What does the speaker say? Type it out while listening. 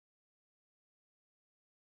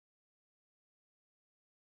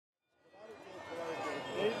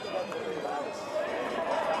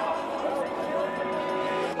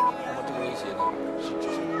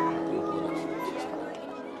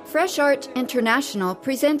Fresh Art International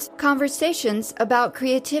presents conversations about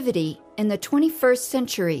creativity in the 21st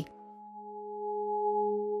century.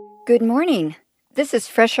 Good morning. This is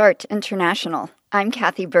Fresh Art International. I'm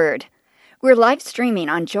Kathy Bird. We're live streaming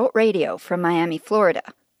on Jolt Radio from Miami, Florida.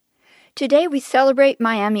 Today we celebrate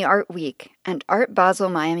Miami Art Week and Art Basel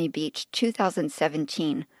Miami Beach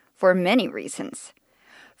 2017 for many reasons.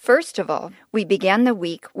 First of all, we began the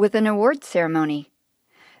week with an award ceremony.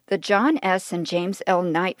 The John S. and James L.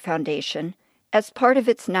 Knight Foundation, as part of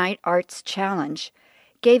its Knight Arts Challenge,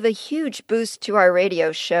 gave a huge boost to our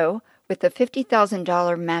radio show with a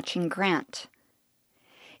 $50,000 matching grant.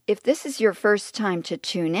 If this is your first time to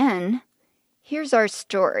tune in, here's our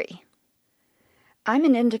story. I'm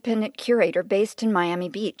an independent curator based in Miami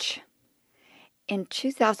Beach. In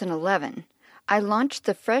 2011, I launched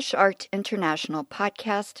the Fresh Art International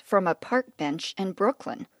podcast from a park bench in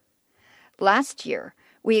Brooklyn. Last year,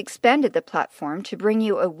 we expanded the platform to bring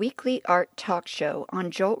you a weekly art talk show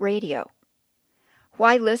on Jolt Radio.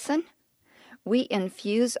 Why listen? We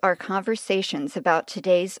infuse our conversations about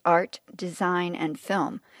today's art, design, and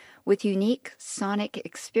film with unique sonic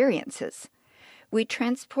experiences. We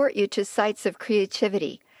transport you to sites of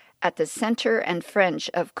creativity at the center and fringe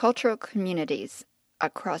of cultural communities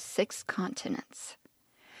across 6 continents.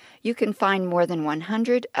 You can find more than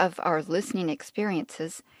 100 of our listening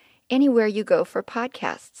experiences anywhere you go for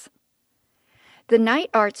podcasts. The Knight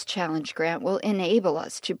Arts Challenge grant will enable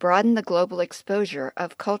us to broaden the global exposure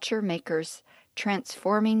of culture makers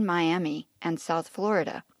transforming Miami and South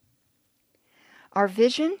Florida. Our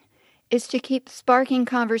vision is to keep sparking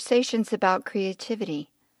conversations about creativity,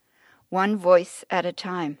 one voice at a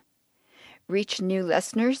time, reach new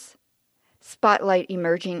listeners, spotlight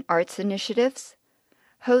emerging arts initiatives,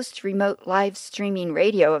 host remote live streaming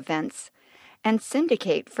radio events, and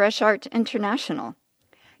syndicate Fresh Art International.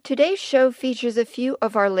 Today's show features a few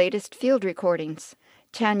of our latest field recordings.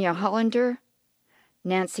 Tanya Hollander,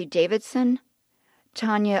 Nancy Davidson,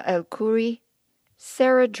 Tanya El-Khoury,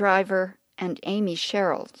 Sarah Driver, and Amy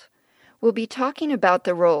Sherald will be talking about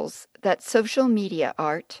the roles that social media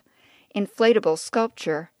art, inflatable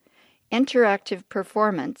sculpture, interactive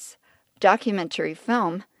performance, documentary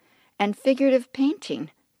film, and figurative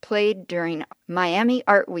painting played during Miami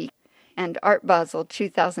Art Week and Art Basel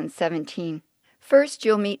 2017. First,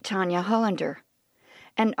 you'll meet Tanya Hollander,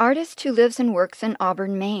 an artist who lives and works in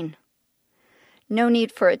Auburn, Maine. No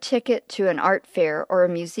need for a ticket to an art fair or a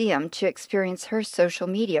museum to experience her social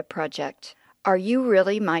media project. Are You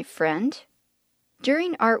Really My Friend?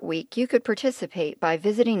 During Art Week, you could participate by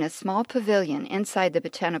visiting a small pavilion inside the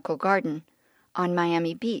Botanical Garden on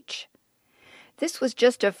Miami Beach. This was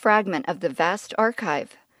just a fragment of the vast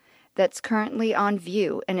archive that's currently on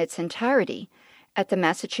view in its entirety at the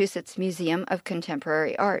Massachusetts Museum of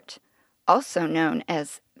Contemporary Art, also known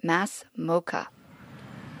as Mass MoCA.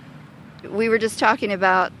 We were just talking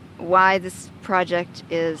about why this project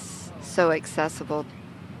is so accessible.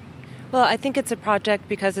 Well, I think it's a project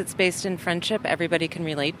because it's based in friendship. Everybody can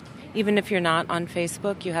relate. Even if you're not on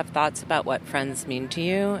Facebook, you have thoughts about what friends mean to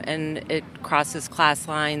you, and it crosses class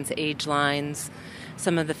lines, age lines.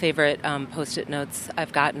 Some of the favorite Post-it notes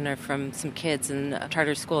I've gotten are from some kids in a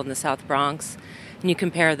charter school in the South Bronx. And you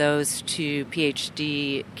compare those to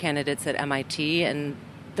PhD candidates at MIT, and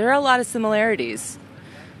there are a lot of similarities.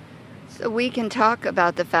 So we can talk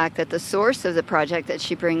about the fact that the source of the project that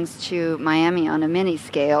she brings to Miami on a mini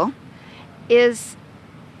scale is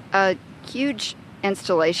a huge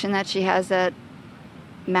installation that she has at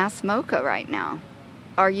Mass MoCA right now.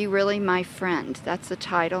 Are You Really My Friend? That's the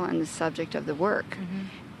title and the subject of the work. Mm-hmm.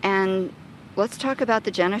 And let's talk about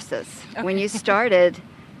the genesis. Okay. When you started,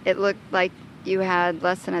 it looked like you had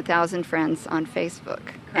less than 1,000 friends on Facebook.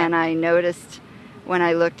 Correct. And I noticed when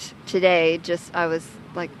I looked today, I was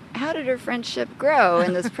like, how did her friendship grow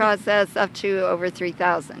in this process up to over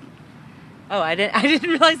 3,000? Oh, I didn't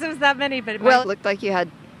realize it was that many. But it looked like you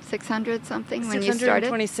had 600 something when you started?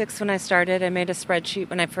 626 when I started. I made a spreadsheet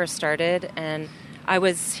when I first started, and I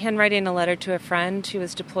was handwriting a letter to a friend who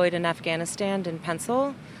was deployed in Afghanistan in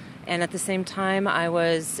pencil, and at the same time I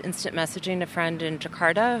was instant messaging a friend in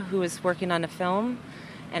Jakarta who was working on a film,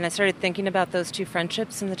 and I started thinking about those two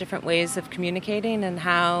friendships and the different ways of communicating and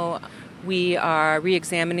how we are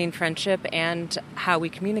re-examining friendship and how we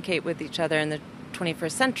communicate with each other in the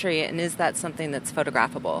 21st century, and is that something that's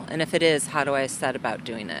photographable? And if it is, how do I set about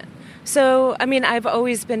doing it? So, I mean, I've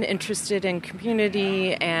always been interested in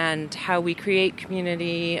community and how we create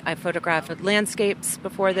community. I photographed landscapes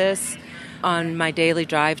before this on my daily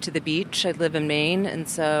drive to the beach. I live in Maine, and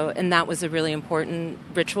that was a really important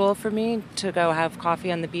ritual for me, to go have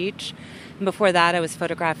coffee on the beach. And before that, I was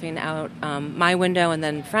photographing out my window and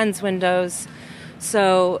then friends' windows.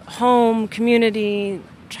 So home, community,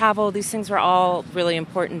 travel, these things were all really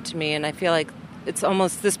important to me, and I feel like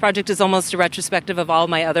this project is almost a retrospective of all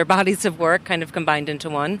my other bodies of work kind of combined into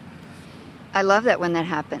one. I love that when that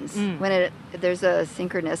happens, when there's a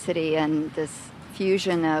synchronicity and this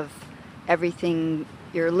fusion of everything,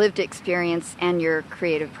 your lived experience and your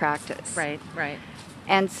creative practice. Right.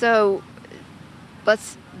 And so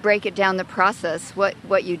let's break it down, the process,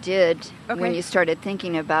 what you did when you started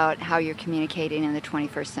thinking about how you're communicating in the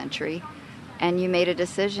 21st century, and you made a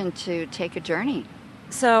decision to take a journey.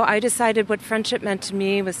 So I decided what friendship meant to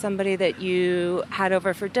me was somebody that you had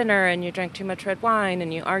over for dinner and you drank too much red wine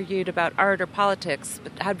and you argued about art or politics,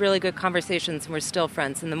 but had really good conversations and were still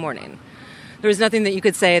friends in the morning. There was nothing that you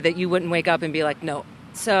could say that you wouldn't wake up and be like, no.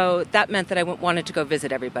 So that meant that I wanted to go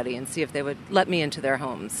visit everybody and see if they would let me into their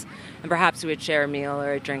homes. And perhaps we would share a meal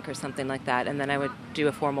or a drink or something like that, and then I would do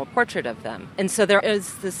a formal portrait of them. And so there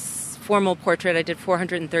is this formal portrait. I did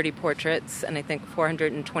 430 portraits and I think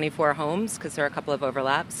 424 homes, because there are a couple of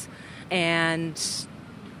overlaps. And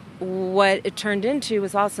what it turned into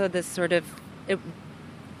was also this sort of,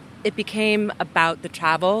 it became about the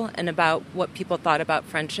travel and about what people thought about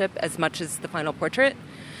friendship as much as the final portrait.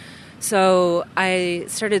 So I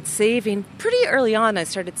started saving, pretty early on, I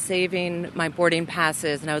started saving my boarding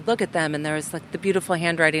passes, and I would look at them, and there was like the beautiful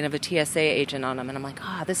handwriting of a TSA agent on them, and I'm like,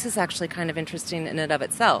 this is actually kind of interesting in and of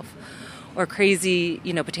itself. Or crazy,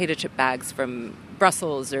 potato chip bags from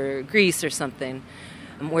Brussels or Greece or something,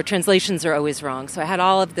 where translations are always wrong. So I had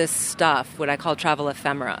all of this stuff, what I call travel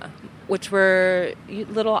ephemera, which were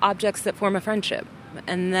little objects that form a friendship.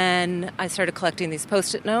 And then I started collecting these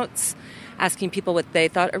Post-it notes, asking people what they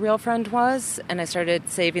thought a real friend was, and I started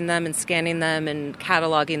saving them and scanning them and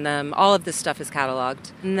cataloging them. All of this stuff is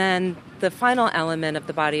cataloged. And then the final element of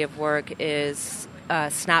the body of work is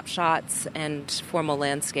snapshots and formal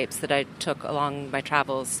landscapes that I took along my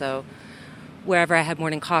travels. So wherever I had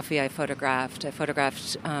morning coffee, I photographed. I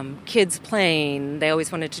photographed kids playing. They always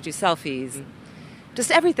wanted to do selfies. Just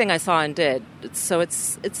everything I saw and did. So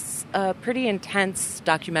it's a pretty intense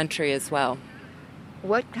documentary as well.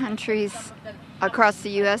 What countries, across the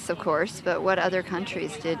U.S. of course, but what other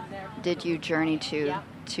countries did you journey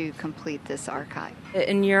to complete this archive?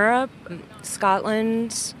 In Europe,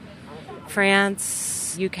 Scotland,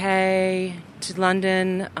 France, UK, to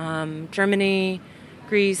London, Germany,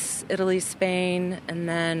 Greece, Italy, Spain, and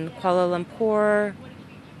then Kuala Lumpur,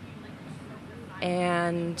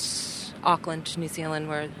 and Auckland, New Zealand,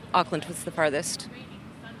 where Auckland was the farthest.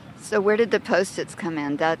 So where did the Post-its come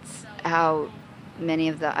in? That's how many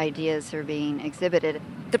of the ideas are being exhibited.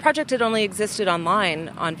 The project had only existed online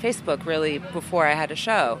on Facebook, really, before I had a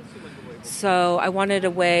show. So I wanted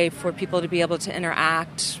a way for people to be able to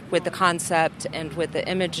interact with the concept and with the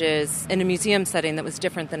images in a museum setting that was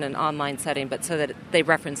different than an online setting, but so that they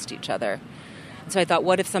referenced each other. And so I thought,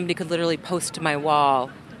 what if somebody could literally post to my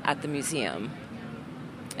wall at the museum?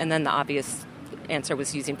 And then the obvious answer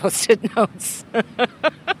was using Post-it notes.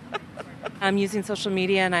 I'm using social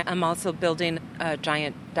media, and I'm also building a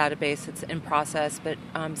giant database. It's in process, but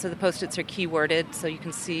so the Post-its are keyworded, so you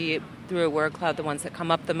can see through a word cloud the ones that come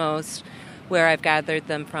up the most, where I've gathered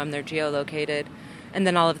them from, they're geolocated. And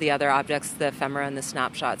then all of the other objects, the ephemera and the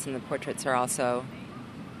snapshots and the portraits are also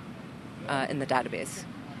in the database.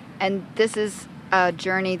 And this is a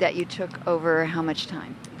journey that you took over how much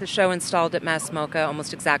time? The show installed at Mass MoCA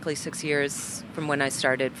almost exactly 6 years from when I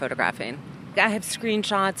started photographing. I have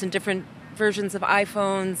screenshots and different versions of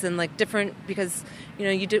iPhones and different, because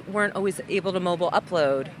you weren't always able to mobile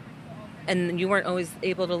upload, and you weren't always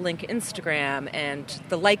able to link Instagram and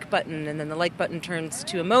the like button, and then the like button turns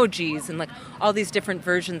to emojis and all these different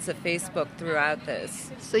versions of Facebook throughout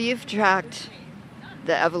this. So you've tracked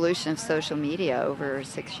the evolution of social media over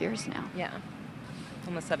 6 years now. Yeah,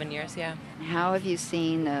 almost 7 years. Yeah. How have you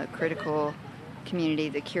seen the critical community,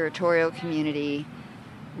 the curatorial community,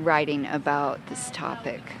 writing about this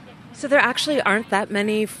topic? So there actually aren't that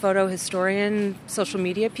many photo historian social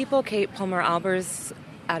media people. Kate Palmer-Albers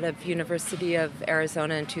out of University of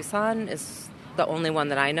Arizona in Tucson is the only one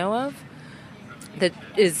that I know of that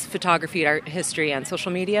is photography, art history, and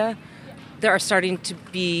social media. There are starting to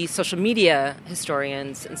be social media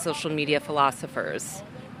historians and social media philosophers.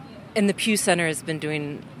 And the Pew Center has been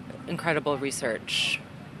doing incredible research.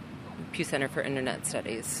 Pew Center for Internet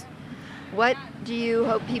Studies. What do you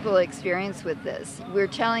hope people experience with this? We're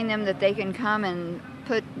telling them that they can come and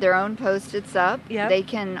put their own Post-its up. Yep. They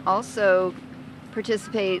can also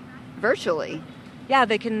participate virtually. Yeah,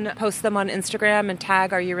 they can post them on Instagram and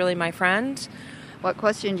tag, "Are you really my friend?" What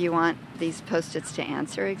question do you want these Post-its to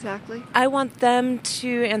answer exactly? I want them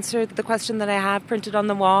to answer the question that I have printed on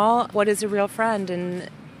the wall: what is a real friend? And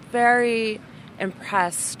very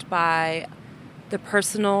impressed by the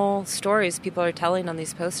personal stories people are telling on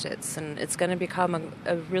these Post-its. And it's going to become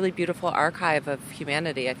a really beautiful archive of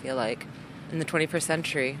humanity, I feel like, in the 21st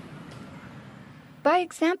century. By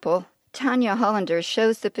example, Tanya Hollander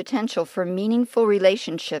shows the potential for meaningful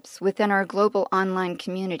relationships within our global online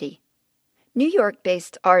community. New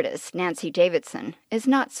York-based artist Nancy Davidson is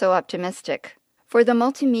not so optimistic. For the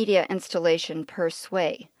multimedia installation Per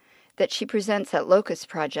Sway that she presents at Locust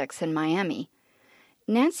Projects in Miami,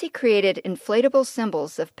 Nancy created inflatable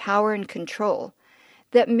symbols of power and control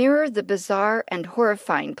that mirror the bizarre and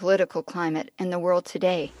horrifying political climate in the world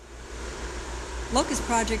today. Locust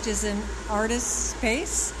Project is an artist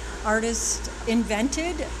space, artists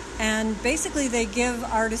invented, and basically they give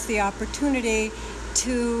artists the opportunity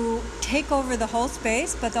to take over the whole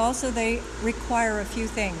space, but also they require a few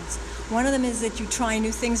things. One of them is that you try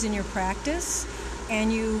new things in your practice,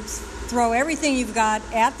 and you throw everything you've got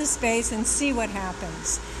at the space and see what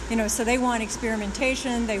happens. So they want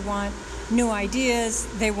experimentation, they want new ideas,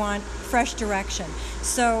 they want fresh direction.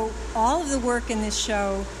 So all of the work in this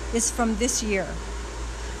show is from this year.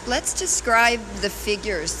 Let's describe the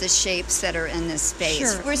figures, the shapes that are in this space.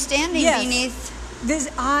 Sure. We're standing beneath this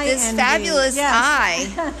fabulous eye.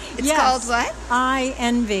 It's called what?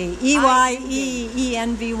 I-Envy.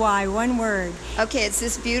 E-Y-E-E-N-V-Y, one word. Okay, it's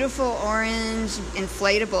this beautiful orange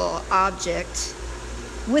inflatable object.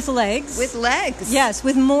 With legs. With legs. Yes,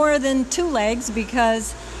 with more than 2 legs,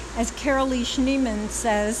 because as Carolee Schneemann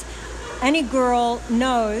says, any girl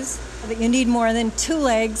knows that you need more than 2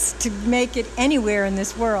 legs to make it anywhere in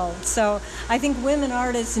this world. So I think women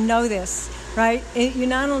artists know this, right? You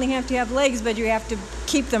not only have to have legs, but you have to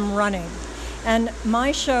keep them running. And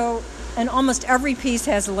my show, and almost every piece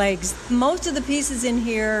has legs. Most of the pieces in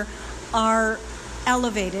here are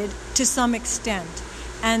elevated to some extent.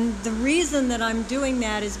 And the reason that I'm doing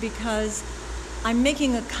that is because I'm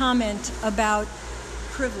making a comment about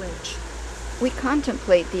privilege. We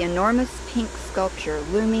contemplate the enormous pink sculpture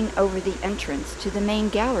looming over the entrance to the main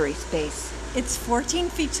gallery space. It's 14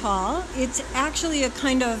 feet tall. It's actually a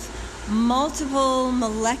kind of multiple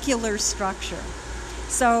molecular structure.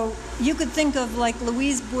 So you could think of like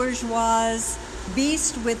Louise Bourgeois'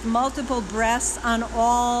 beast with multiple breasts on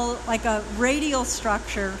all, like a radial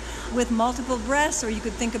structure with multiple breasts, or you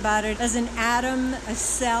could think about it as an atom, a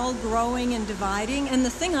cell growing and dividing. And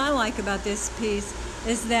the thing I like about this piece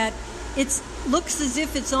is that it looks as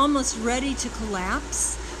if it's almost ready to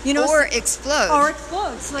collapse. Or explode. Or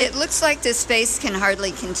explodes. It looks like the space can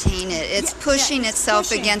hardly contain it. It's pushing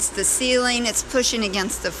itself against the ceiling. It's pushing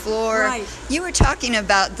against the floor. Right. You were talking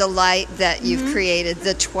about the light that you've created,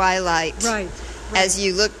 the twilight. Right. As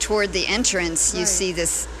you look toward the entrance, you see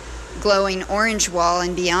this glowing orange wall,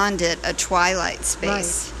 and beyond it, a twilight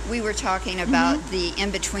space. Right. We were talking about the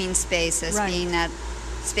in-between space as being that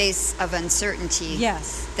space of uncertainty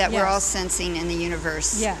that we're all sensing in the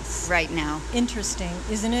universe right now. Interesting,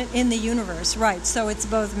 isn't it? In the universe, right. So it's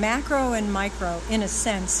both macro and micro in a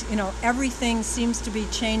sense. Everything seems to be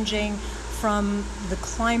changing, from the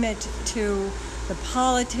climate to the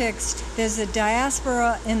politics. There's a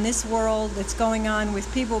diaspora in this world that's going on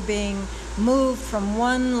with people being moved from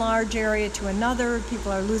one large area to another.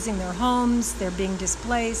 People are losing their homes, they're being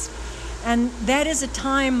displaced. And that is a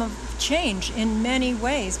time of change in many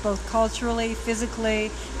ways, both culturally,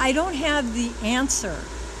 physically. I don't have the answer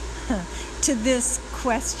to this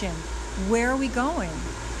question. Where are we going?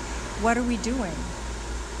 What are we doing?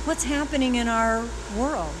 What's happening in our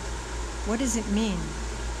world? What does it mean?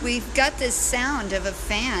 We've got this sound of a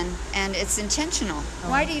fan, and it's intentional.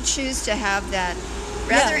 Why do you choose to have that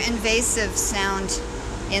rather invasive sound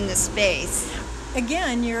in the space?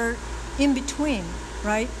 Again, you're in between,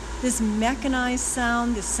 right? This mechanized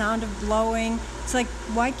sound, this sound of blowing. It's like,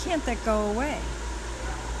 why can't that go away?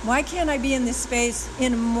 Why can't I be in this space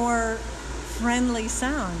in a more friendly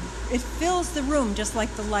sound? It fills the room just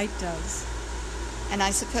like the light does. And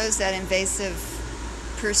I suppose that invasive,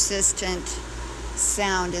 persistent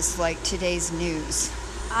sound is like today's news.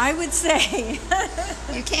 I would say.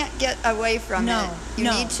 You can't get away from it.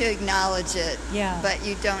 You need to acknowledge it, but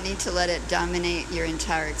you don't need to let it dominate your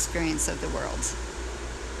entire experience of the world.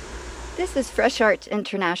 This is Fresh Arts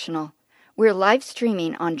International. We're live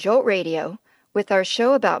streaming on Jolt Radio with our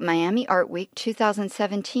show about Miami Art Week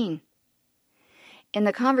 2017. In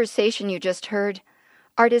the conversation you just heard,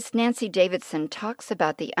 artist Nancy Davidson talks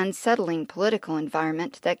about the unsettling political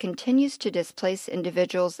environment that continues to displace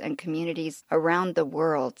individuals and communities around the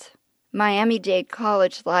world. Miami-Dade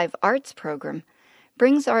College Live Arts Program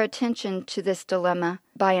brings our attention to this dilemma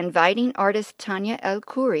by inviting artist Tanya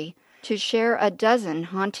El-Khoury to share a dozen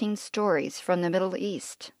haunting stories from the Middle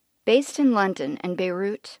East. Based in London and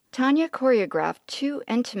Beirut, Tanya choreographed 2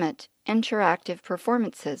 intimate, interactive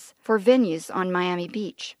performances for venues on Miami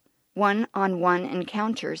Beach, one-on-one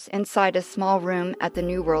encounters inside a small room at the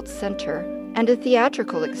New World Center, and a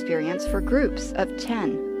theatrical experience for groups of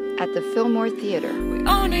 10 at the Fillmore Theater. We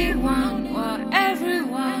only want what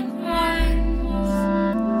everyone wants.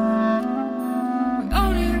 We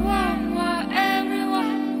only want what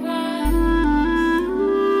everyone wants.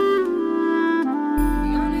 We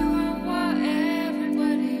only want what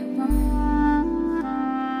everybody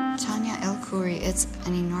wants. Tanya El-Khoury, it's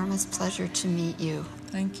an enormous pleasure to meet you.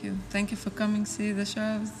 Thank you. Thank you for coming to see the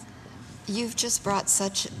shows. You've just brought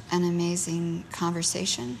such an amazing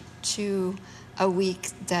conversation to a week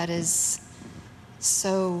that is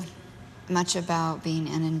so much about being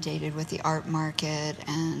inundated with the art market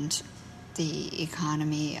and the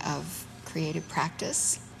economy of creative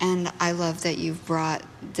practice. And I love that you've brought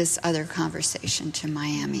this other conversation to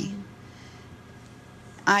Miami.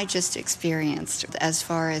 I just experienced as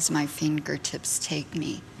far as my fingertips take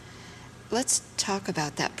me. Let's talk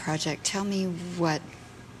about that project. Tell me what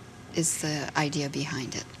is the idea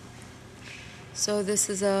behind it. So this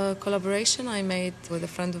is a collaboration I made with a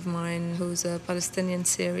friend of mine who's a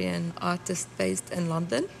Palestinian-Syrian artist based in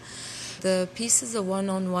London. The piece is a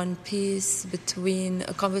one-on-one piece between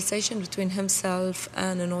a conversation between himself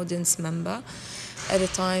and an audience member at a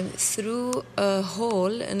time through a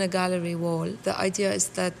hole in a gallery wall. The idea is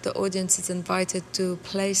that the audience is invited to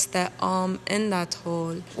place their arm in that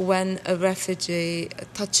hole when a refugee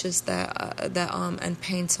touches their arm and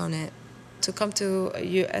paints on it. To come to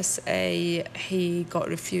USA, he got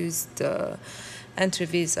refused entry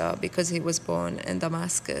visa because he was born in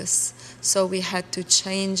Damascus. So we had to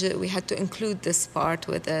change it. We had to include this part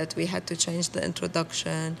with it. We had to change the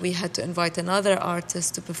introduction. We had to invite another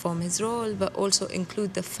artist to perform his role, but also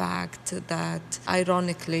include the fact that,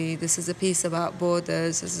 ironically, this is a piece about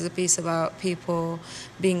borders. This is a piece about people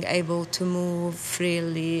being able to move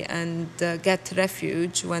freely and get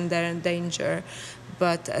refuge when they're in danger.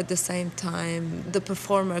 But at the same time, the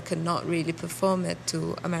performer cannot really perform it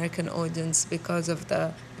to American audience because of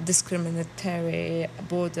the discriminatory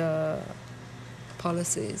border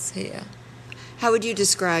policies here. How would you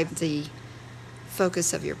describe the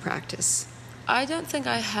focus of your practice? I don't think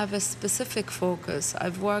I have a specific focus.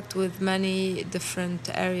 I've worked with many different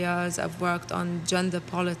areas. I've worked on gender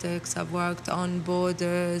politics. I've worked on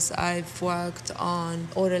borders. I've worked on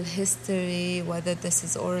oral history, whether this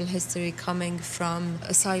is oral history coming from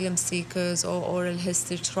asylum seekers or oral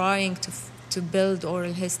history trying to build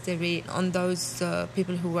oral history on those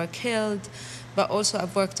people who were killed. But also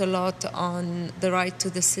I've worked a lot on the right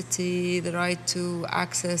to the city, the right to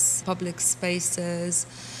access public spaces.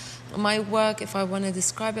 My work, if I want to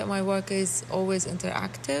describe it, my work is always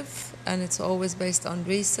interactive and it's always based on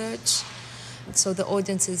research. So the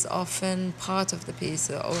audience is often part of the piece.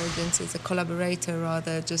 The audience is a collaborator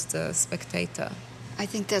rather just a spectator. I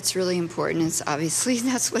think that's really important. It's obviously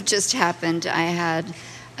that's what just happened. I had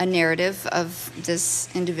a narrative of this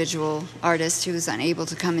individual artist who was unable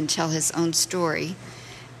to come and tell his own story.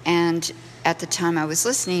 And at the time I was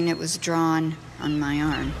listening, it was drawn on my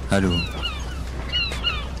arm. Hello.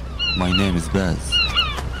 My name is Baz.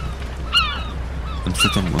 I'm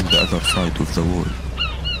sitting on the other side of the wall.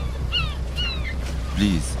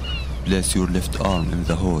 Please, place your left arm in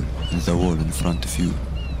the hole in the wall in front of you.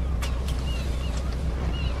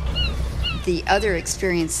 The other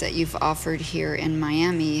experience that you've offered here in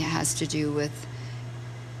Miami has to do with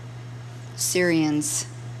Syrians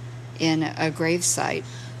in a gravesite.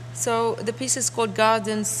 So the piece is called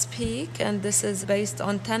Gardens Speak, and this is based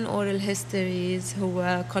on 10 oral histories who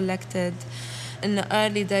were collected in the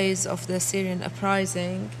early days of the Syrian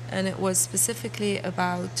uprising, and it was specifically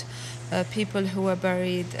about people who were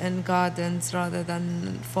buried in gardens rather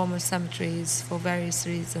than formal cemeteries for various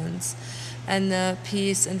reasons. And the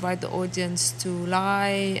piece invited the audience to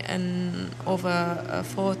lie over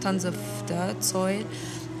 4 tons of dirt, soil,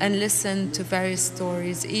 and listen to various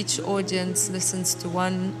stories. Each audience listens to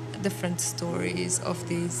one different stories of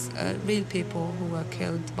these real people who were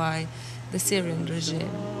killed by the Syrian regime.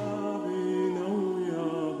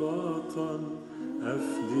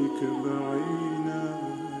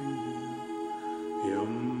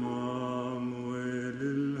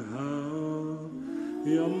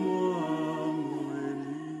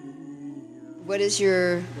 What is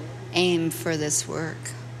your aim for this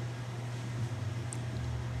work?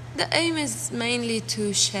 The aim is mainly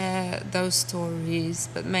to share those stories,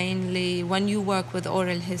 but mainly when you work with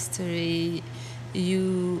oral history,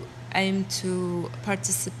 you aim to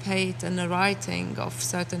participate in the writing of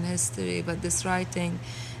certain history, but this writing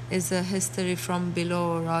is a history from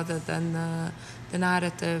below rather than the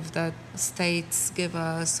narrative that states give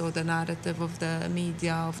us or the narrative of the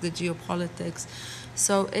media, of the geopolitics.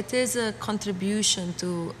 So it is a contribution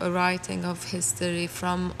to a writing of history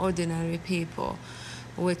from ordinary people,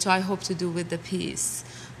 which I hope to do with the piece.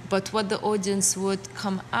 But what the audience would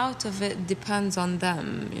come out of it depends on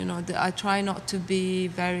them. I try not to be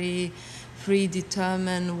very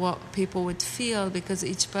predetermine what people would feel, because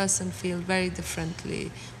each person feels very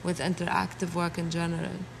differently with interactive work in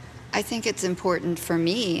general. I think it's important for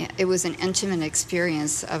me. It was an intimate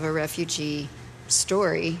experience of a refugee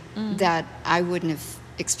story that I wouldn't have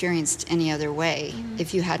experienced any other way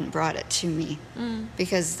if you hadn't brought it to me,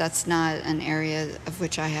 because that's not an area of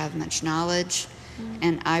which I have much knowledge,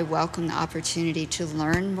 and I welcome the opportunity to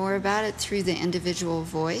learn more about it through the individual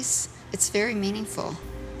voice. It's very meaningful.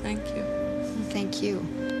 Thank you. Thank you.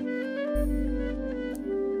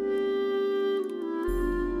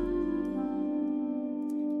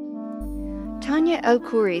 Tanya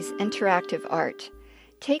El-Khoury's interactive art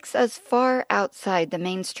takes us far outside the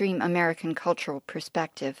mainstream American cultural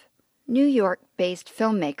perspective. New York-based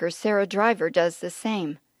filmmaker Sarah Driver does the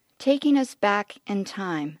same, taking us back in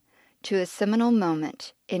time to a seminal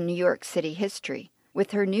moment in New York City history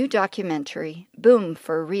with her new documentary, Boom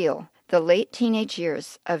for Real, The Late Teenage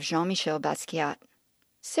Years of Jean-Michel Basquiat.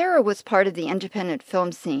 Sarah was part of the independent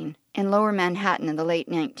film scene in Lower Manhattan in the late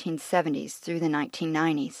 1970s through the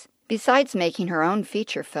 1990s. Besides making her own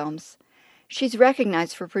feature films, she's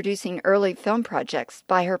recognized for producing early film projects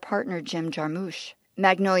by her partner Jim Jarmusch.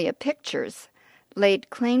 Magnolia Pictures laid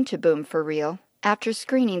claim to Boom for Real after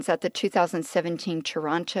screenings at the 2017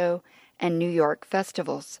 Toronto and New York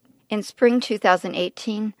festivals. In spring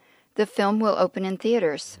 2018, the film will open in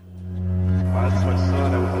theaters.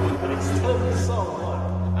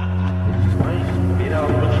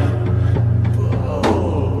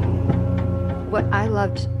 What I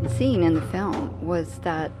loved seeing in the film was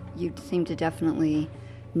that you seemed to definitely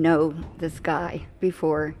know this guy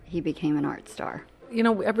before he became an art star.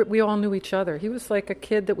 We all knew each other. He was like a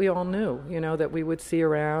kid that we all knew, that we would see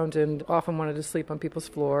around and often wanted to sleep on people's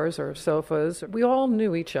floors or sofas. We all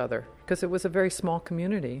knew each other because it was a very small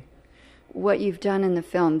community. What you've done in the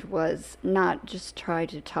film was not just try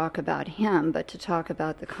to talk about him, but to talk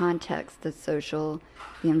about the context, the social,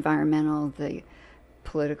 the environmental, the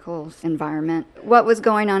political environment. What was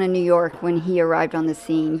going on in New York when he arrived on the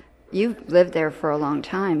scene? You lived there for a long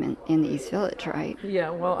time in the East Village, right? Yeah,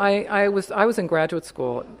 well, I was in graduate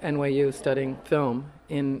school at NYU studying film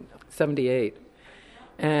in 1978,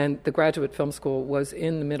 and the graduate film school was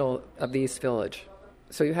in the middle of the East Village.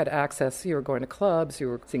 So you had access, you were going to clubs, you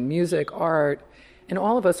were seeing music, art, and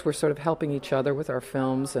all of us were sort of helping each other with our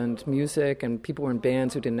films and music, and people were in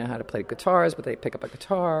bands who didn't know how to play guitars, but they'd pick up a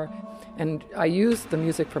guitar. And I used the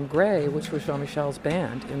music from Grey, which was Jean-Michel's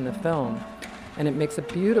band, in the film, and it makes a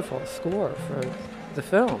beautiful score for the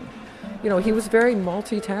film. He was very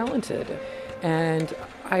multi-talented, and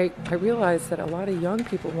I realized that a lot of young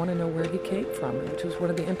people want to know where he came from, which was one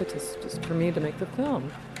of the impetus for me to make the film.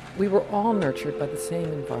 We were all nurtured by the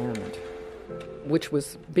same environment, which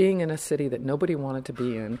was being in a city that nobody wanted to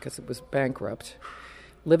be in because it was bankrupt,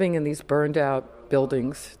 living in these burned-out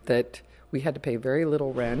buildings that we had to pay very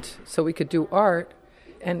little rent so we could do art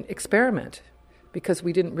and experiment, because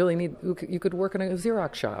we didn't really need... You could work in a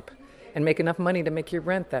Xerox shop and make enough money to make your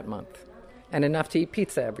rent that month and enough to eat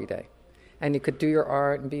pizza every day. And you could do your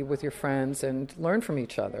art and be with your friends and learn from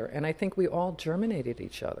each other. And I think we all germinated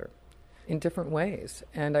each other in different ways.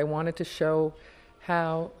 And I wanted to show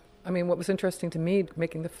how... what was interesting to me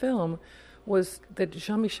making the film was that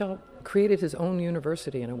Jean-Michel created his own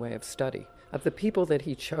university in a way of study, of the people that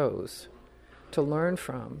he chose to learn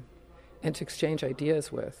from and to exchange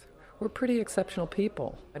ideas with. We're pretty exceptional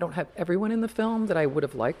people. I don't have everyone in the film that I would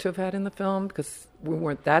have liked to have had in the film because we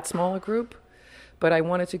weren't that small a group, but I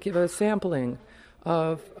wanted to give a sampling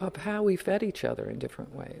of how we fed each other in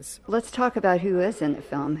different ways. Let's talk about who is in the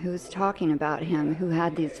film, who's talking about him, who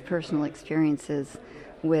had these personal experiences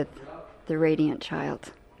with the radiant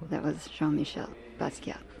child that was Jean-Michel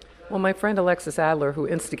Basquiat. Well, my friend Alexis Adler, who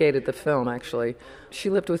instigated the film, actually, she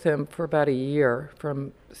lived with him for about a year,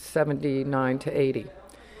 from 79 to 80.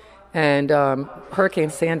 And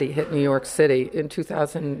Hurricane Sandy hit New York City in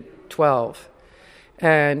 2012.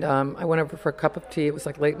 And I went over for a cup of tea. It was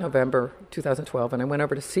like late November 2012, and I went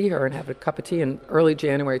over to see her and have a cup of tea in early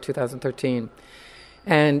January 2013.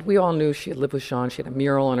 And we all knew she had lived with Jean. She had a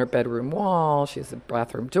mural on her bedroom wall. She has a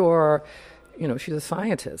bathroom door. You know, she's a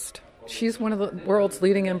scientist. She's one of the world's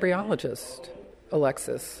leading embryologists,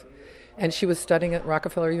 Alexis. And she was studying at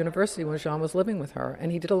Rockefeller University when Jean was living with her.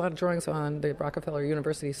 And he did a lot of drawings on the Rockefeller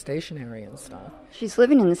University stationery and stuff. She's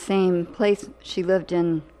living in the same place she lived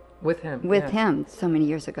in With him. him so many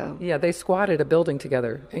years ago. Yeah, they squatted a building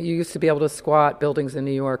together. You used to be able to squat buildings in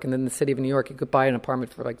New York, and then the city of New York, you could buy an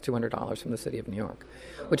apartment for like $200 from the city of New York,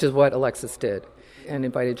 which is what Alexis did, and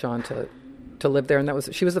invited John to live there. And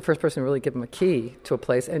she was the first person to really give him a key to a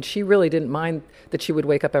place, and she really didn't mind that she would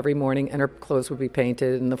wake up every morning and her clothes would be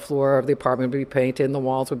painted, and the floor of the apartment would be painted, and the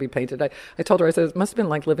walls would be painted. I told her, I said, it must have been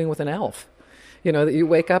like living with an elf. You know, that you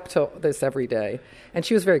wake up to this every day. And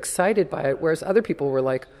she was very excited by it, whereas other people were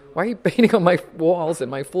like, why are you painting on my walls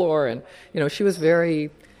and my floor? And, you know, she was very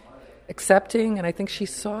accepting, and I think she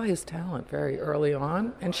saw his talent very early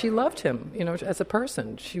on, and she loved him, you know, as a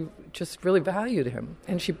person. She just really valued him.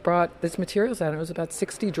 And she brought these materials out, and it was about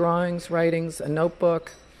 60 drawings, writings, a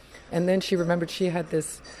notebook. And then she remembered she had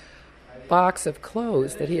this box of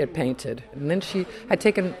clothes that he had painted. And then she had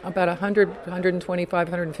taken about 100, 125,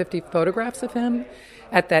 150 photographs of him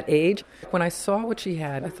at that age. When I saw what she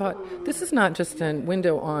had, I thought, this is not just a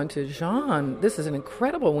window onto Jean. This is an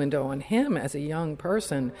incredible window on him as a young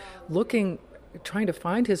person trying to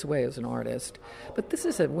find his way as an artist. But this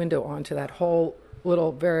is a window onto that whole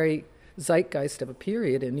little very zeitgeist of a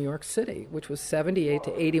period in New York City, which was 78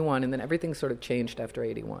 to 81, and then everything sort of changed after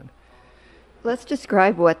 81. Let's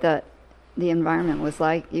describe what the environment was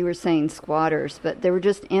like. You were saying squatters, but they were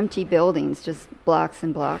just empty buildings, just blocks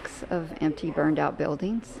and blocks of empty, burned-out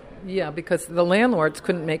buildings. Yeah, because the landlords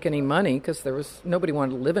couldn't make any money because nobody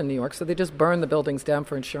wanted to live in New York, so they just burned the buildings down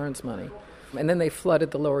for insurance money. And then they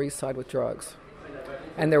flooded the Lower East Side with drugs.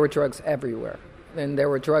 And there were drugs everywhere. And there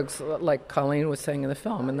were drugs, like Colleen was saying in the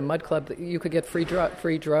film, in the Mud Club, you could get free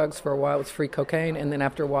drugs for a while. It was free cocaine, and then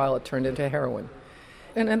after a while it turned into heroin.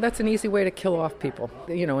 And that's an easy way to kill off people.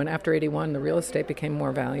 You know, and after 81, the real estate became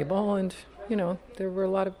more valuable, and, you know, there were a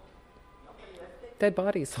lot of dead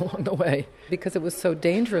bodies along the way. Because it was so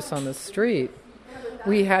dangerous on the street,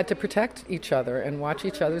 we had to protect each other and watch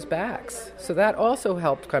each other's backs. So that also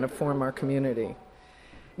helped kind of form our community.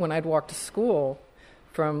 When I'd walk to school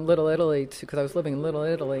from Little Italy, because I was living in Little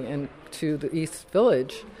Italy, and to the East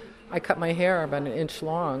Village, I cut my hair about an inch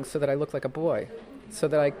long so that I looked like a boy, so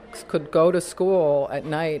that I could go to school at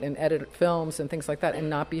night and edit films and things like that and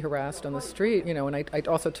not be harassed on the street, you know. And I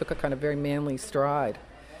also took a kind of very manly stride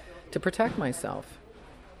to protect myself.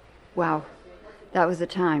 Wow, that was a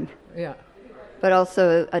time. Yeah. But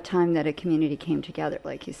also a time that a community came together,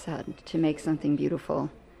 like you said, to make something beautiful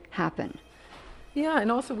happen. Yeah, and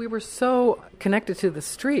also we were so connected to the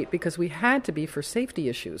street because we had to be for safety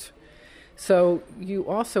issues. So you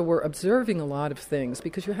also were observing a lot of things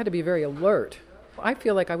because you had to be very alert. I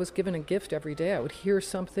feel like I was given a gift every day. I would hear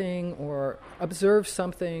something or observe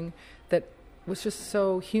something that was just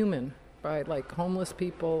so human, right? Like homeless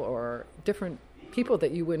people or different people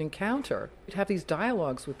that you would encounter. You'd have these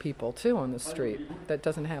dialogues with people, too, on the street. That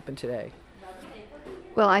doesn't happen today.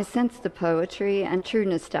 Well, I sensed the poetry and true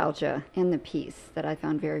nostalgia in the piece that I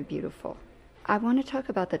found very beautiful. I want to talk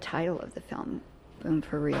about the title of the film, Boom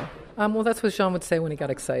for Real. Well, that's what Jean would say when he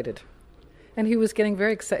got excited. And he was getting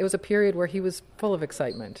very excited. It was a period where he was full of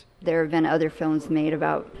excitement. There have been other films made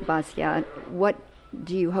about Basquiat. What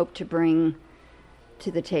do you hope to bring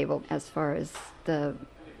to the table as far as the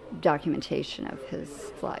documentation of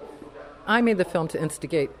his life? I made the film to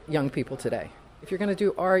instigate young people today. If you're going to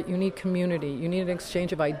do art, you need community. You need an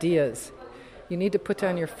exchange of ideas. You need to put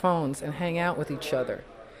down your phones and hang out with each other.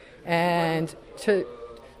 And to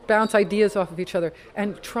bounce ideas off of each other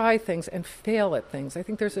and try things and fail at things. I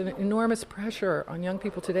think there's an enormous pressure on young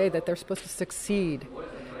people today that they're supposed to succeed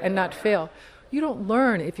and not fail. You don't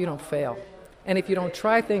learn if you don't fail. And if you don't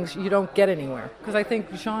try things, you don't get anywhere. Because I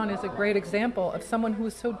think Jean is a great example of someone who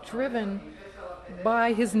is so driven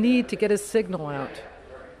by his need to get his signal out.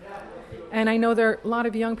 And I know there are a lot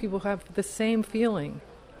of young people who have the same feeling.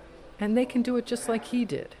 And they can do it just like he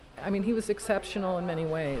did. I mean, he was exceptional in many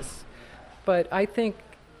ways. But I think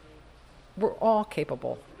we're all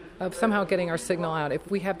capable of somehow getting our signal out if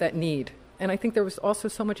we have that need. And I think there was also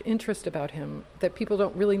so much interest about him that people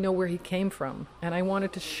don't really know where he came from. And I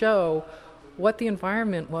wanted to show what the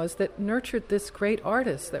environment was that nurtured this great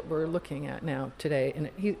artist that we're looking at now today. And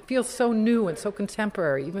he feels so new and so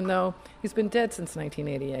contemporary, even though he's been dead since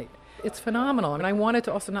 1988. it's phenomenal. And I wanted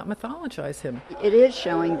to also not mythologize him. It is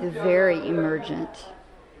showing the very emergent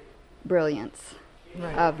brilliance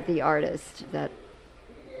of the artist that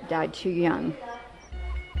died too young.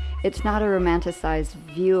 It's not a romanticized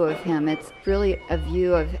view of him. It's really a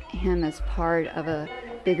view of him as part of a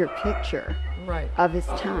bigger picture of his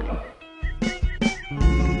time.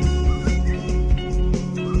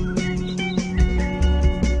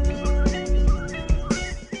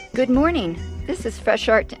 Good morning. This is Fresh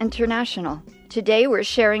Art International. Today we're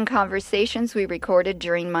sharing conversations we recorded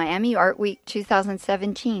during Miami Art Week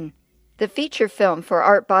 2017. The feature film for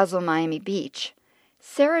Art Basel Miami Beach,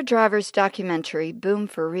 Sarah Driver's documentary, Boom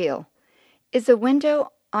for Real, is a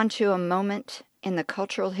window onto a moment in the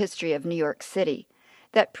cultural history of New York City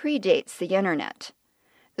that predates the internet.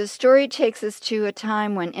 The story takes us to a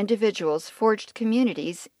time when individuals forged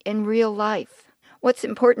communities in real life. What's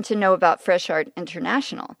important to know about Fresh Art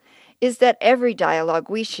International is that every dialogue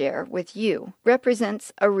we share with you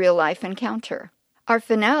represents a real-life encounter. Our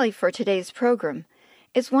finale for today's program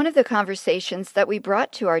is one of the conversations that we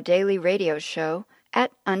brought to our daily radio show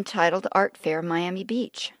at Untitled Art Fair Miami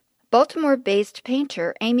Beach. Baltimore-based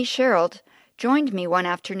painter Amy Sherald joined me one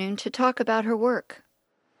afternoon to talk about her work.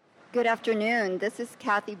 Good afternoon. This is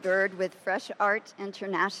Kathy Bird with Fresh Art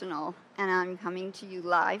International, and I'm coming to you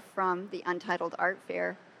live from the Untitled Art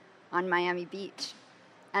Fair on Miami Beach.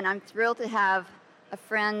 And I'm thrilled to have a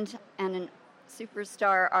friend and a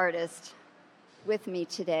superstar artist with me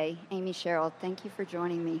today, Amy Sherald. Thank you for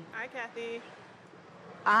joining me. Hi, Kathy.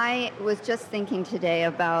 I was just thinking today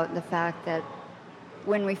about the fact that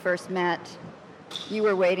when we first met, you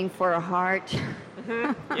were waiting for a heart.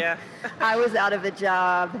 Mm-hmm. Yeah. I was out of a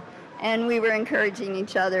job, and we were encouraging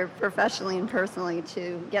each other professionally and personally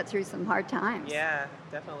to get through some hard times. Yeah,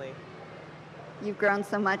 definitely. You've grown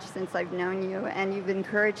so much since I've known you, and you've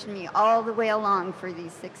encouraged me all the way along for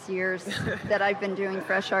these 6 years that I've been doing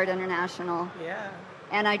Fresh Art International. Yeah.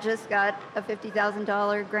 And I just got a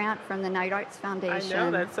 $50,000 grant from the Knight Arts Foundation. I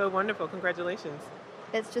know, that's so wonderful. Congratulations.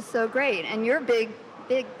 It's just so great. And your big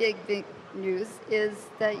news is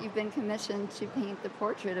that you've been commissioned to paint the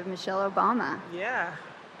portrait of Michelle Obama. Yeah,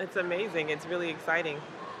 it's amazing. It's really exciting.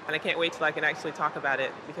 And I can't wait till I can actually talk about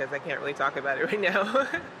it, because I can't really talk about it right now.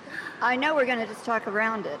 I know we're going to just talk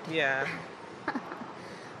around it. Yeah.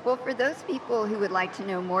 Well, for those people who would like to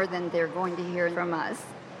know more than they're going to hear from us,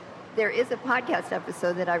 there is a podcast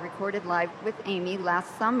episode that I recorded live with Amy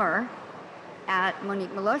last summer at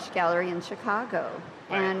Monique Meloche Gallery in Chicago.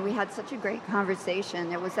 Right. And we had such a great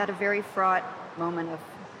conversation. It was at a very fraught moment of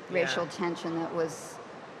racial tension that was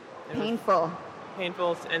painful.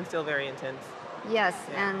 Painful and still very intense. Yes,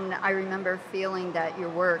 and I remember feeling that your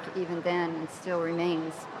work, even then, and still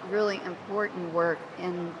remains, really important work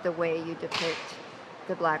in the way you depict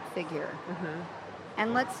the black figure. Mm-hmm.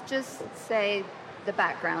 And let's just say the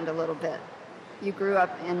background a little bit. You grew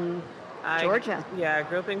up in Georgia. Yeah, I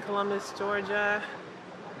grew up in Columbus, Georgia,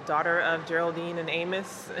 daughter of Geraldine and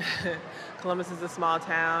Amos. Columbus is a small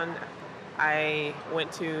town. I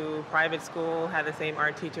went to private school, had the same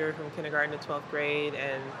art teacher from kindergarten to 12th grade,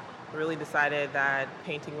 and really decided that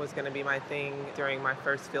painting was going to be my thing during my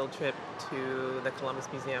first field trip to the Columbus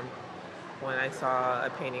Museum, when I saw a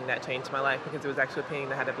painting that changed my life, because it was actually a painting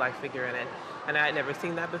that had a black figure in it. And I had never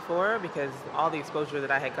seen that before, because all the exposure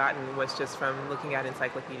that I had gotten was just from looking at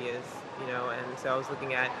encyclopedias, and so I was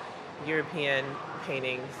looking at European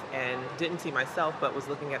paintings and didn't see myself, but was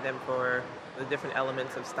looking at them for the different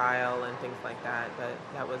elements of style and things like that. But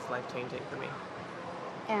that was life-changing for me.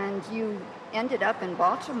 And you ended up in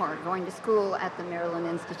Baltimore going to school at the Maryland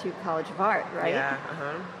Institute College of Art, right? Yeah,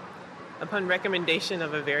 Upon recommendation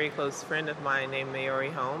of a very close friend of mine named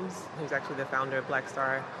Maori Holmes, who's actually the founder of Black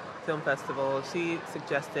Star Film Festival, she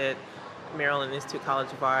suggested Maryland Institute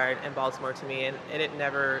College of Art and Baltimore to me, and it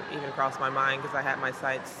never even crossed my mind, because I had my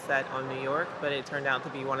sights set on New York, but it turned out to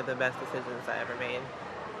be one of the best decisions I ever made.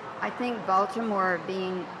 I think Baltimore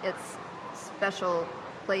being its special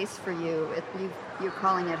place for you, you're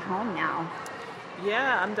calling it home now.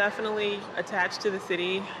 Yeah, I'm definitely attached to the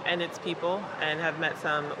city and its people, and have met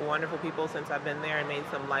some wonderful people since I've been there, and made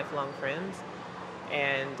some lifelong friends,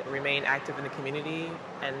 and remain active in the community,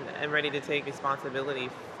 and am ready to take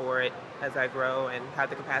responsibility for it as I grow and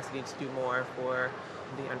have the capacity to do more for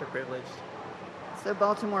the underprivileged. So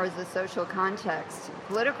Baltimore is a social context,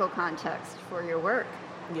 political context for your work.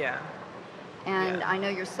 Yeah. And I know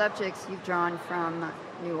your subjects you've drawn from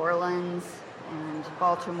New Orleans and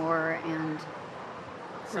Baltimore and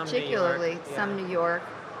particularly some New York.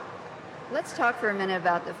 Let's talk for a minute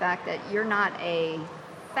about the fact that you're not a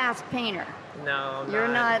fast painter. No,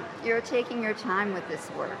 you're taking your time with this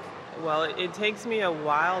work. Well, it takes me a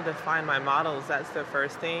while to find my models. That's the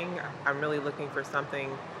first thing. I'm really looking for something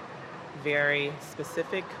very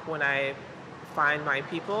specific when I find my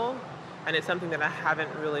people. And it's something that I haven't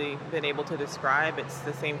really been able to describe. It's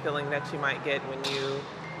the same feeling that you might get when you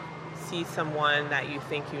see someone that you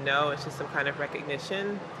think you know. It's just some kind of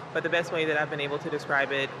recognition. But the best way that I've been able to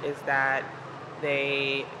describe it is that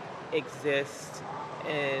they exist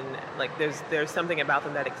in, like, there's something about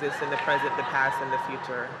them that exists in the present, the past, and the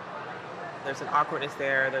future. There's an awkwardness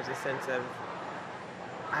there. There's a sense of,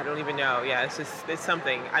 I don't even know. Yeah, it's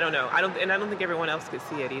something. I don't know. I don't think everyone else could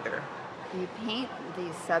see it either. You paint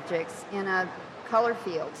these subjects in a color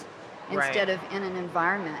field instead of in an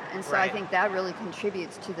environment. And so I think that really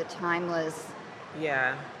contributes to the timeless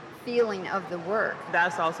feeling of the work.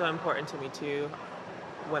 That's also important to me, too.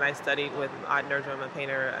 When I studied with Odd Nerdrum,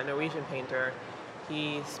 a Norwegian painter,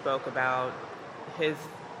 he spoke about his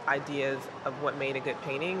ideas of what made a good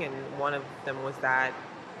painting, and one of them was that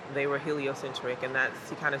they were heliocentric, and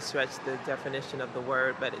he kind of stretched the definition of the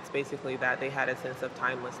word, but it's basically that they had a sense of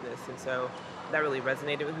timelessness, and so that really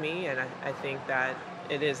resonated with me, and I think that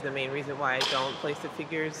it is the main reason why I don't place the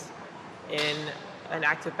figures in an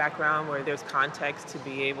active background where there's context to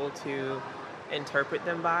be able to interpret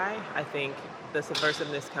them by. I think the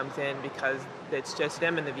subversiveness comes in because it's just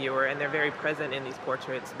them and the viewer, and they're very present in these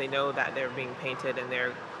portraits. They know that they're being painted and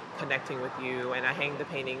they're connecting with you, and I hang the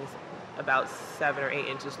paintings about 7 or 8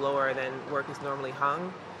 inches lower than work is normally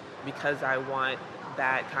hung because I want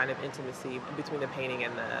that kind of intimacy between the painting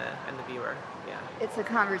and the viewer. Yeah. It's a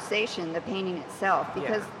conversation, the painting itself,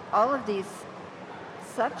 because all of these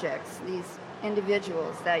subjects, these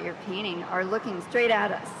individuals that you're painting are looking straight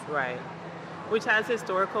at us. Right. Which has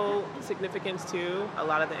historical significance too. A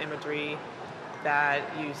lot of the imagery that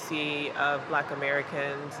you see of Black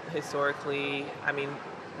Americans historically, I mean,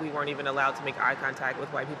 we weren't even allowed to make eye contact with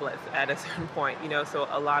white people at a certain point, so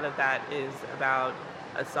a lot of that is about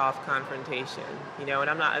a soft confrontation, and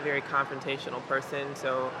I'm not a very confrontational person,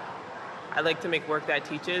 so I like to make work that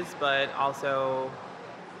teaches, but also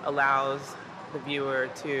allows the viewer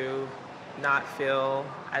to not feel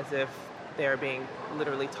as if they're being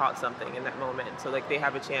literally taught something in that moment. So like they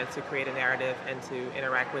have a chance to create a narrative and to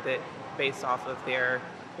interact with it based off of their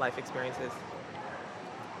life experiences.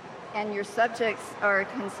 And your subjects are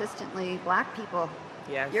consistently Black people.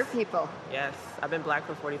 Yes. Your people. Yes. I've been Black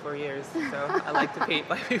for 44 years, so I like to paint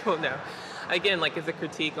Black people now. Again, like it's a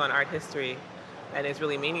critique on art history, and it's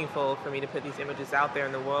really meaningful for me to put these images out there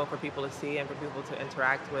in the world for people to see and for people to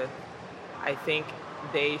interact with. I think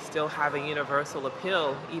they still have a universal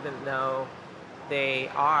appeal, even though they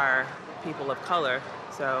are people of color.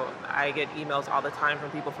 So I get emails all the time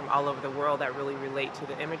from people from all over the world that really relate to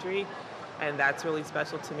the imagery, and that's really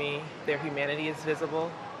special to me. Their humanity is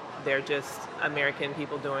visible. They're just American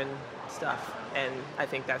people doing stuff, and I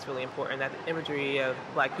think that's really important, that the imagery of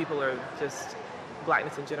Black people or just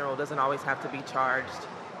Blackness in general doesn't always have to be charged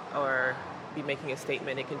or be making a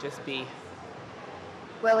statement. It can just be.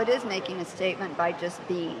 Well, it is making a statement by just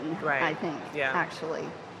being, right. I think, actually.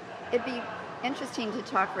 It'd be interesting to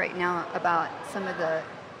talk right now about some of the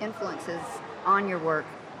influences on your work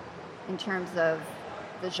in terms of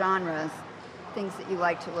the genres, things that you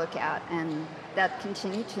like to look at and that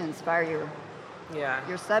continue to inspire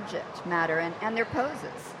your subject matter and their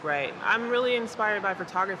poses. Right. I'm really inspired by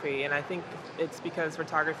photography, and I think it's because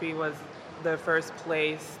photography was the first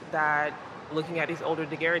place that, looking at these older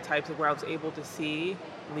daguerreotypes, where I was able to see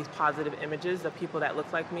these positive images of people that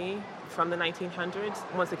looked like me from the 1900s.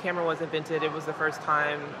 Once the camera was invented, it was the first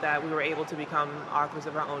time that we were able to become authors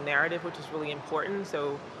of our own narrative, which is really important.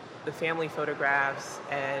 So the family photographs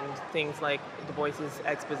and things like Du Bois's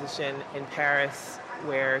exposition in Paris,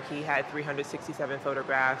 where he had 367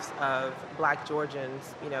 photographs of Black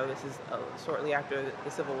Georgians, this is shortly after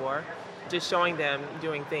the Civil War, just showing them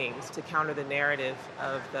doing things to counter the narrative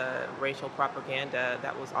of the racial propaganda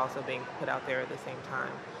that was also being put out there at the same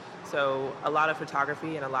time. So a lot of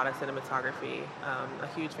photography and a lot of cinematography. A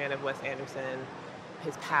huge fan of Wes Anderson.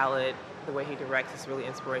 His palette, the way he directs is really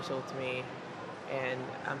inspirational to me. And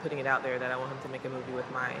I'm putting it out there that I want him to make a movie with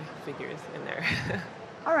my figures in there.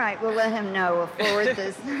 All right, we'll let him know. We'll forward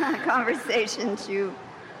this conversation to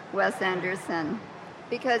Wes Anderson.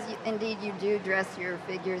 Because indeed you do dress your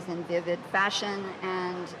figures in vivid fashion,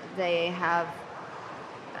 and they have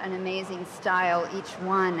an amazing style. Each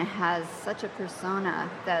one has such a persona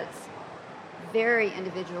that's very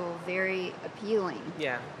individual, very appealing.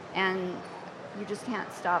 Yeah. And you just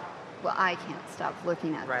can't stop, well, I can't stop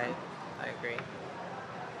looking at them. Right, I agree.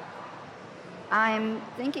 I'm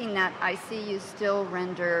thinking that I see you still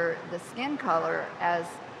render the skin color as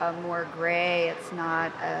a more gray. It's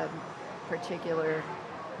not a particular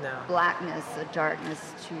blackness, a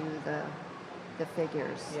darkness to the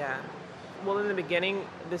figures. Yeah. Well, in the beginning,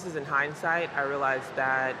 this is in hindsight, I realized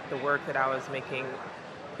that the work that I was making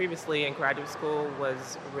previously in graduate school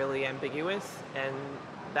was really ambiguous, and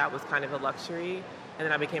that was kind of a luxury. And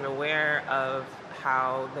then I became aware of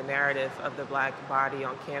how the narrative of the black body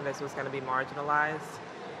on canvas was going to be marginalized.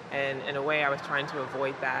 And in a way, I was trying to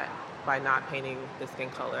avoid that by not painting the skin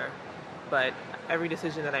color. But every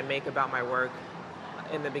decision that I make about my work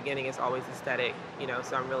in the beginning is always aesthetic,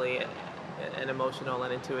 so I'm really an emotional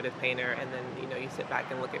and intuitive painter, and then, you sit back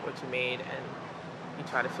and look at what you made and you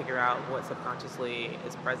try to figure out what subconsciously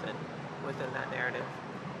is present within that narrative.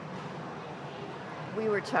 We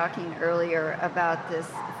were talking earlier about this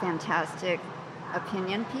fantastic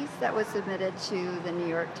opinion piece that was submitted to the New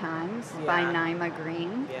York Times by Naima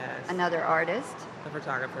Green, another artist. A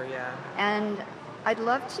photographer, yeah. And I'd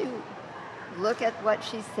love to look at what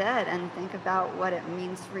she said and think about what it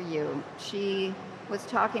means for you. She was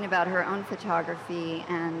talking about her own photography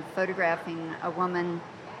and photographing a woman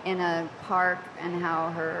in a park, and how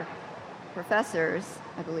her professors,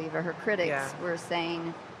 I believe, or her critics, were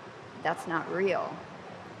saying that's not real.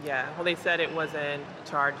 Yeah, well, they said it wasn't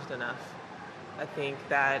charged enough. I think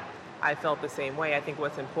that I felt the same way. I think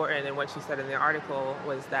what's important, and what she said in the article,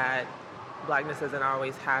 was that blackness doesn't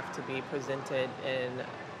always have to be presented in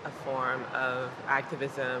a form of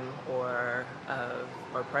activism or of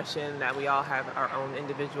oppression, that we all have our own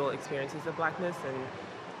individual experiences of blackness, and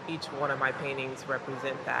each one of my paintings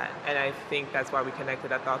represent that. And I think that's why we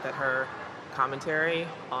connected. I thought that her commentary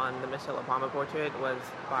on the Michelle Obama portrait was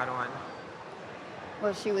spot on.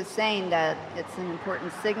 Well, she was saying that it's an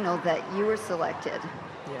important signal that you were selected.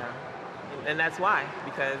 Yeah, and that's why,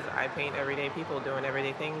 because I paint everyday people doing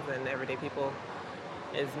everyday things, and everyday people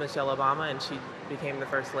is Michelle Obama, and she became the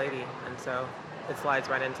first lady, and so it slides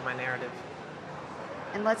right into my narrative.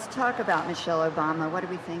 And let's talk about Michelle Obama. What do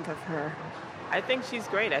we think of her? I think she's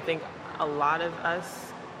great. I think a lot of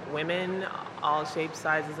us women, all shapes,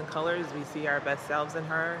 sizes, and colors, we see our best selves in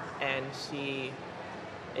her, and she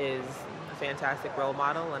is a fantastic role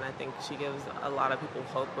model, and I think she gives a lot of people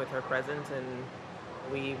hope with her presence, and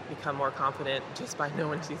we become more confident just by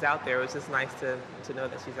knowing she's out there. It was just nice to know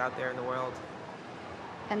that she's out there in the world.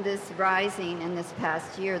 And this rising in this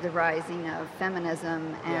past year, the rising of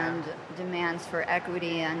feminism and demands for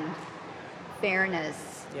equity and fairness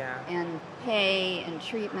and pay and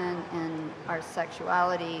treatment and our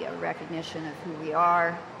sexuality, a recognition of who we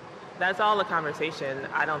are. That's all a conversation.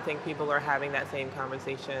 I don't think people are having that same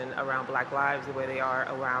conversation around Black lives the way they are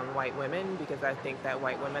around white women, because I think that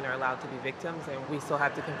white women are allowed to be victims, and we still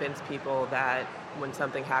have to convince people that when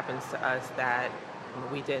something happens to us that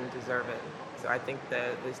we didn't deserve it. So I think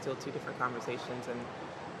that there's still two different conversations, and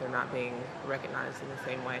they're not being recognized in the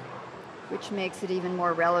same way. Which makes it even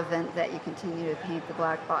more relevant that you continue to paint the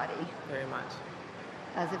black body. Very much.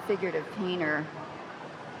 As a figurative painter,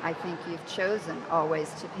 I think you've chosen always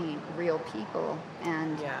to paint real people,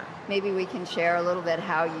 and maybe we can share a little bit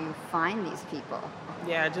how you find these people.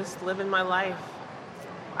 Yeah, just living my life.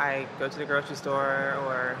 I go to the grocery store,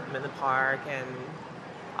 or I'm in the park, and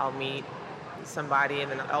I'll meet somebody, and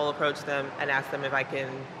then I'll approach them and ask them if I can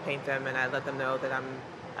paint them, and I let them know that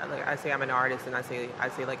I say I'm an artist, and I say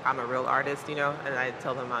like I'm a real artist, and I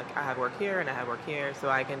tell them like I have work here and I have work here, so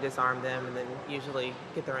I can disarm them and then usually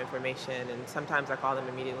get their information. And sometimes I call them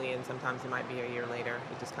immediately, and sometimes it might be a year later.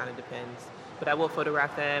 It just kind of depends. But I will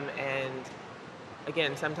photograph them, and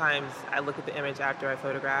again, sometimes I look at the image after I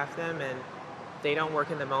photograph them, and they don't work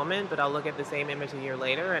in the moment, but I'll look at the same image a year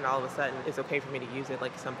later, and all of a sudden it's okay for me to use it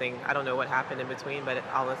like something, I don't know what happened in between, but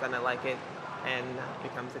all of a sudden I like it, and it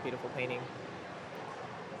becomes a beautiful painting.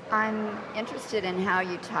 I'm interested in how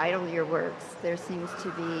you title your works. There seems to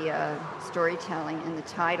be storytelling in the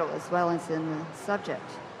title as well as in the subject.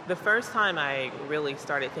 The first time I really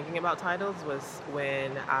started thinking about titles was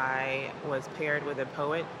when I was paired with a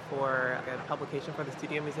poet for a publication for the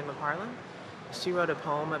Studio Museum of Harlem. She wrote a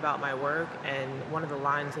poem about my work, and one of the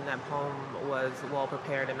lines in that poem was well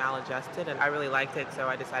prepared and maladjusted, and I really liked it, so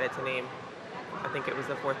I decided to name, I think it was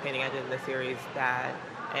the fourth painting I did in the series, that.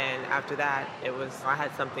 And after that, I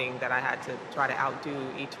had something that I had to try to outdo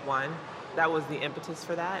each one. That was the impetus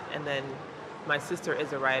for that. And then my sister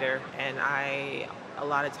is a writer, and a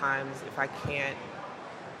lot of times, if I can't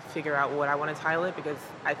figure out what I want to title it, because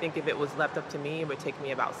I think if it was left up to me, it would take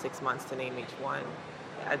me about 6 months to name each one.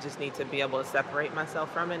 I just need to be able to separate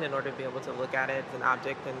myself from it in order to be able to look at it as an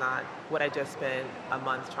object and not what I just spent a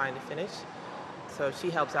month trying to finish. So she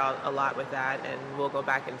helps out a lot with that, and we'll go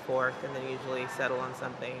back and forth and then usually settle on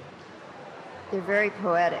something. They're very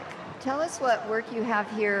poetic. Tell us what work you have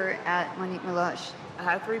here at Monique Meloche. I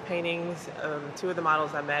have 3 paintings. 2 of the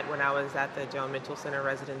models I met when I was at the Joan Mitchell Center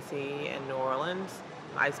residency in New Orleans.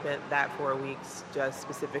 I spent that 4 weeks just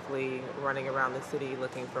specifically running around the city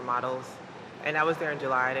looking for models. And I was there in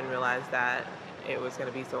July. I didn't realize that it was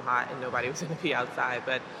going to be so hot and nobody was going to be outside.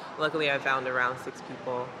 But luckily I found around 6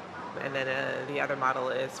 people. And then the other model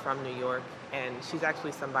is from New York. And she's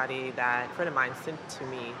actually somebody that a friend of mine sent to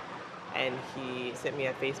me. And he sent me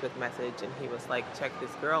a Facebook message and he was like, check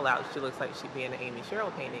this girl out. She looks like she'd be in an Amy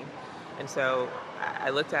Sherrill painting. And so I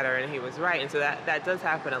looked at her and he was right. And so that does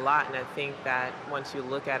happen a lot. And I think that once you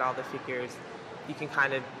look at all the figures, you can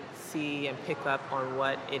kind of see and pick up on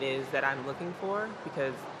what it is that I'm looking for,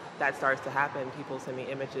 because that starts to happen. People send me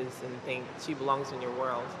images and think she belongs in your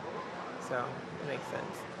world. So it makes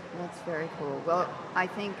sense. That's very cool. Well, I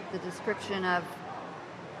think the description of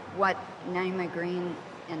what Naima Green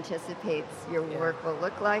anticipates your work will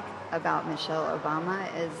look like about Michelle Obama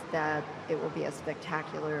is that it will be a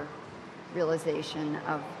spectacular realization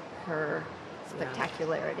of her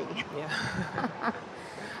spectacularity. Yeah.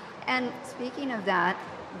 And speaking of that,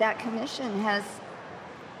 that commission has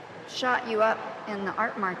shot you up in the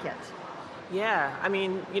art market. Yeah, I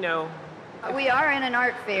mean, you know, we are in an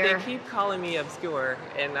art fair. They keep calling me obscure,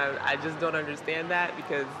 and I just don't understand that,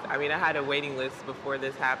 because, I mean, I had a waiting list before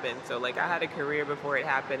this happened. So, like, I had a career before it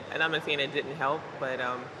happened, and I'm not saying it didn't help, but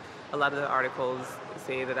a lot of the articles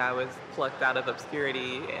say that I was plucked out of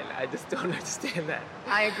obscurity, and I just don't understand that.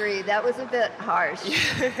 I agree. That was a bit harsh,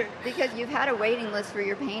 because you've had a waiting list for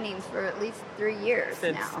your paintings for at least 3 years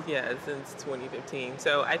now. Yeah, since 2015.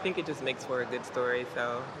 So I think it just makes for a good story,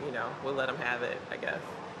 so, you know, we'll let them have it, I guess.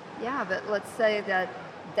 Yeah, but let's say that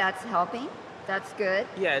that's helping. That's good.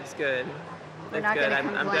 Yeah, it's good. We're not good.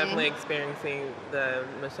 I'm definitely experiencing the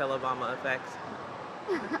Michelle Obama effect.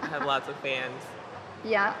 I have lots of fans.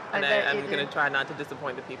 Yeah, and I'm going to try not to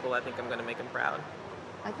disappoint the people. I think I'm going to make them proud.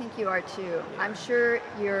 I think you are too. Yeah. I'm sure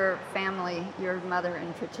your family, your mother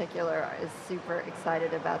in particular, is super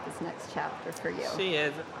excited about this next chapter for you. She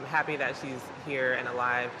is. I'm happy that she's here and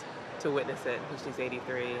alive to witness it, because she's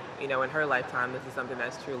 83. You know, in her lifetime, this is something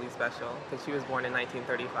that's truly special, because she was born in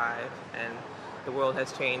 1935, and the world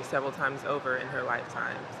has changed several times over in her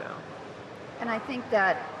lifetime. So, and I think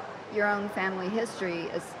that your own family history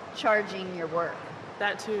is charging your work.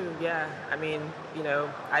 That too, yeah. I mean, you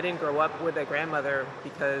know, I didn't grow up with a grandmother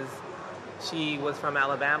because she was from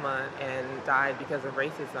Alabama and died because of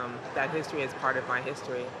racism. That history is part of my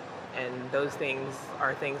history. And those things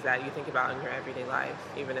are things that you think about in your everyday life.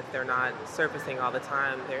 Even if they're not surfacing all the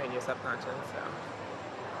time, they're in your subconscious. So,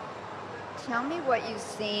 tell me what you've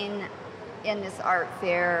seen in this art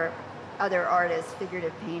fair, other artists,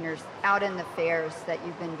 figurative painters, out in the fairs that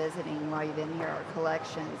you've been visiting while you've been here, or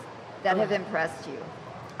collections, that have impressed you.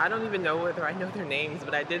 I don't even know whether I know their names,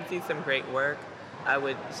 but I did see some great work. I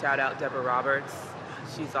would shout out Deborah Roberts.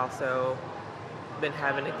 She's also been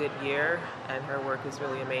having a good year, and her work is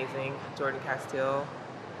really amazing. Jordan Castile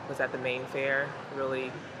was at the Maine Fair.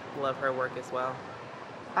 Really love her work as well.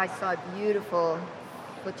 I saw a beautiful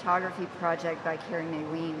photography project by Carrie Mae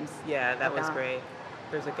Weems. Yeah, that was great.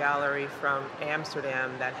 There's a gallery from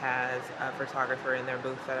Amsterdam that has a photographer in their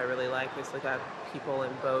booth that I really like. It's like people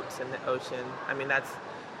in boats in the ocean. I mean, that's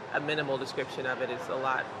a minimal description of it. It's a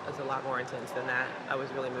lot more intense than that. I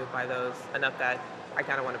was really moved by those, enough that I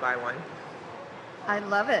kind of want to buy one. I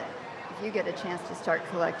love it. If you get a chance to start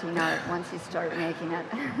collecting art once you start making it.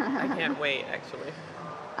 I can't wait, actually.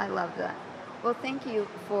 I love that. Well, thank you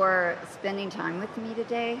for spending time with me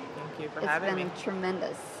today. Thank you for having me. It's been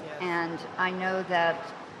tremendous. Yes. And I know that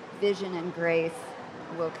vision and grace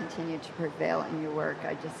will continue to prevail in your work.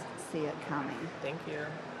 I just see it coming. Thank you.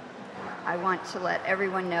 I want to let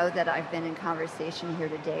everyone know that I've been in conversation here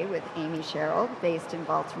today with Amy Sherrill, based in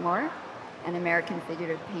Baltimore, an American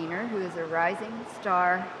figurative painter who is a rising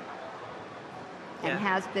star and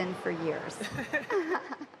has been for years.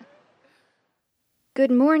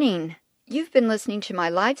 Good morning. You've been listening to my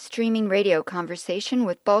live streaming radio conversation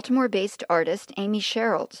with Baltimore-based artist Amy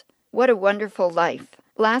Sherrill. What a wonderful life.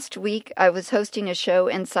 Last week, I was hosting a show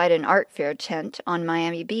inside an art fair tent on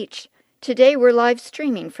Miami Beach. Today, we're live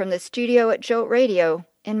streaming from the studio at Jolt Radio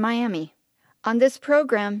in Miami. On this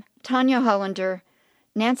program, Tanya Hollander,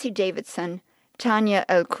 Nancy Davidson, Tanya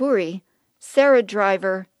El-Khoury, Sarah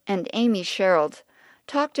Driver, and Amy Sherrill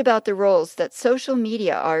talked about the roles that social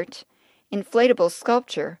media art, inflatable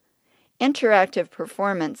sculpture, interactive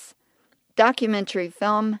performance, documentary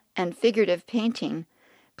film, and figurative painting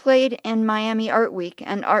played in Miami Art Week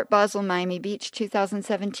and Art Basel Miami Beach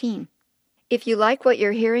 2017. If you like what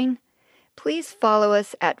you're hearing, please follow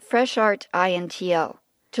us at Fresh Art INTL.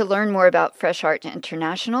 To learn more about Fresh Art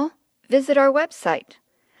International, visit our website.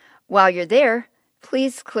 While you're there,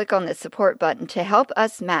 please click on the support button to help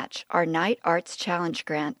us match our Night Arts Challenge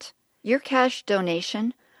grant. Your cash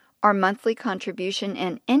donation or monthly contribution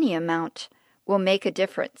in any amount will make a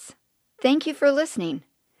difference. Thank you for listening.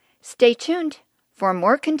 Stay tuned for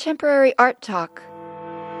more contemporary art talk.